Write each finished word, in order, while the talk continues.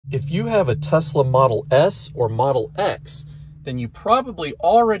If you have a Tesla Model S or Model X, then you probably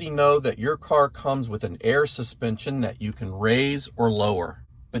already know that your car comes with an air suspension that you can raise or lower.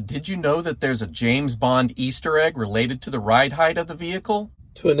 But did you know that there's a James Bond Easter egg related to the ride height of the vehicle?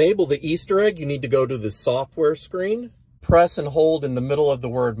 To enable the Easter egg, you need to go to the software screen, press and hold in the middle of the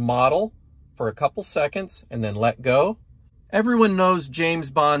word model for a couple seconds, and then let go. Everyone knows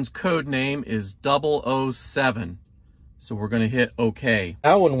James Bond's code name is 007. So we're going to hit OK.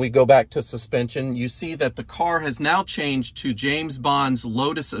 Now when we go back to suspension, you see that the car has now changed to James Bond's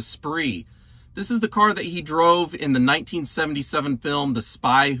Lotus Esprit. This is the car that he drove in the 1977 film The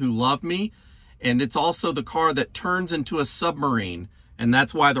Spy Who Loved Me. And it's also the car that turns into a submarine. And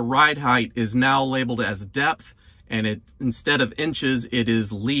that's why the ride height is now labeled as depth. And instead of inches, it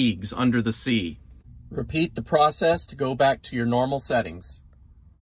is leagues under the sea. Repeat the process to go back to your normal settings.